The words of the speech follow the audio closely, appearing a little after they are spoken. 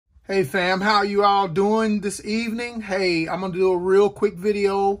Hey fam, how you all doing this evening? Hey, I'm gonna do a real quick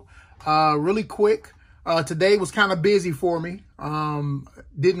video, really quick. Today was kind of busy for me.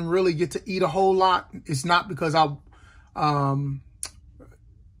 Didn't really get to eat a whole lot. It's not because I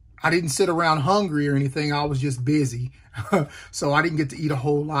didn't sit around hungry or anything. I was just busy. So I didn't get to eat a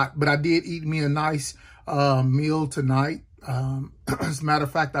whole lot, but I did eat me a nice meal tonight. As a matter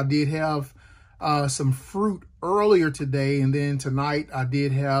of fact, I did have some fruit earlier today, and then tonight I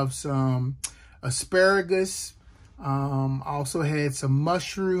did have some asparagus. I also had some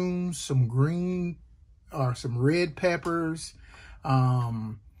mushrooms, some red peppers,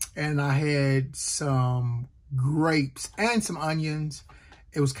 and I had some grapes and some onions.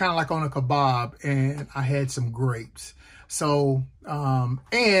 It was kind of like on a kebab, and I had some grapes. So,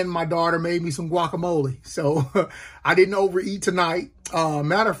 and my daughter made me some guacamole. So I didn't overeat tonight.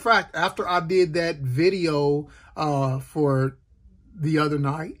 Matter of fact, after I did that video for the other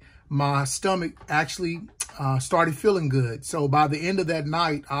night, my stomach actually started feeling good. So by the end of that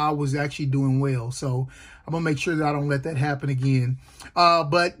night, I was actually doing well. So I'm gonna make sure that I don't let that happen again.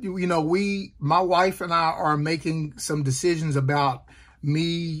 But you know, my wife and I are making some decisions about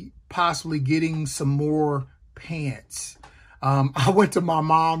me possibly getting some more pants. I went to my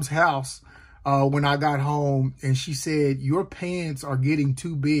mom's house when I got home, and she said, your pants are getting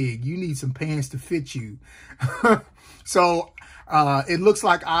too big. You need some pants to fit you. So it looks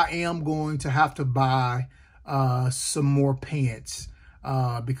like I am going to have to buy some more pants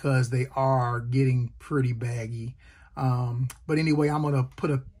because they are getting pretty baggy. But anyway, I'm going to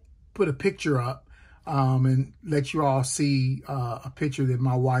put a picture up and let you all see a picture that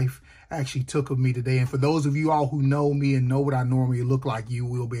my wife actually took of me today. And for those of you all who know me and know what I normally look like, you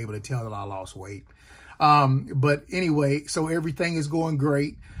will be able to tell that I lost weight. But anyway, so everything is going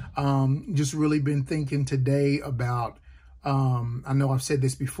great. Just really been thinking today about, I know I've said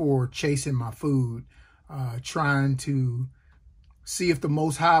this before, chasing my food, trying to see if the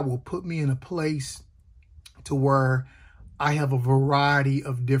Most High will put me in a place to where I have a variety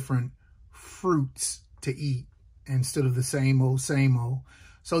of different fruits to eat instead of the same old, same old.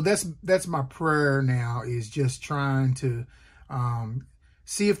 So that's my prayer now, is just trying to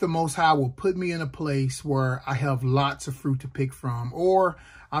see if the Most High will put me in a place where I have lots of fruit to pick from, or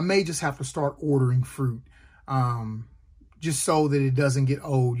I may just have to start ordering fruit just so that it doesn't get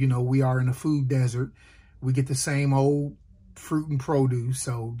old. You know, we are in a food desert. We get the same old fruit and produce.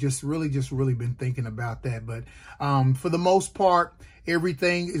 So just really been thinking about that. But for the most part,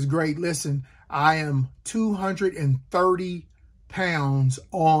 everything is great. Listen, I am 230 pounds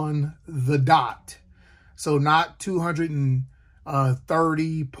on the dot. So not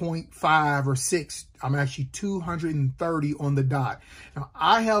 230.5 or 6. I'm actually 230 on the dot. Now,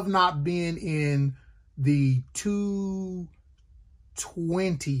 I have not been in the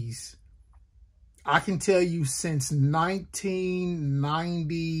 220s, I can tell you, since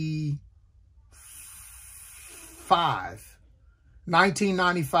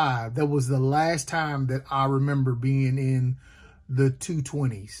 1995. That was the last time that I remember being in the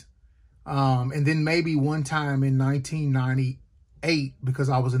 220s. And then maybe one time in 1998 because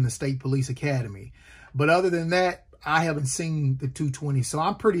I was in the State Police Academy. But other than that, I haven't seen the 220s. So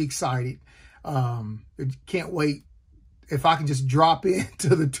I'm pretty excited. Can't wait. If I can just drop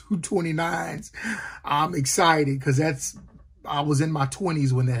into the 229s, I'm excited because I was in my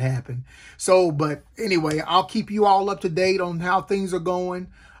 20s when that happened. So, but anyway, I'll keep you all up to date on how things are going.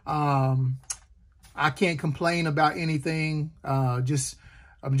 I can't complain about anything. I'm just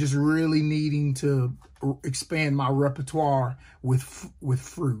really needing to expand my repertoire with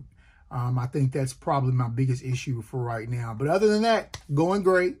fruit. I think that's probably my biggest issue for right now. But other than that, going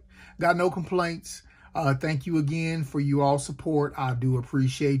great. Got no complaints. Thank you again for you all support. I do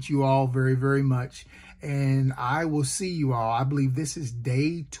appreciate you all very, very much. And I will see you all. I believe this is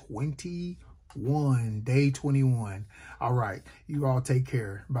day 21. All right. You all take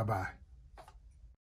care. Bye-bye.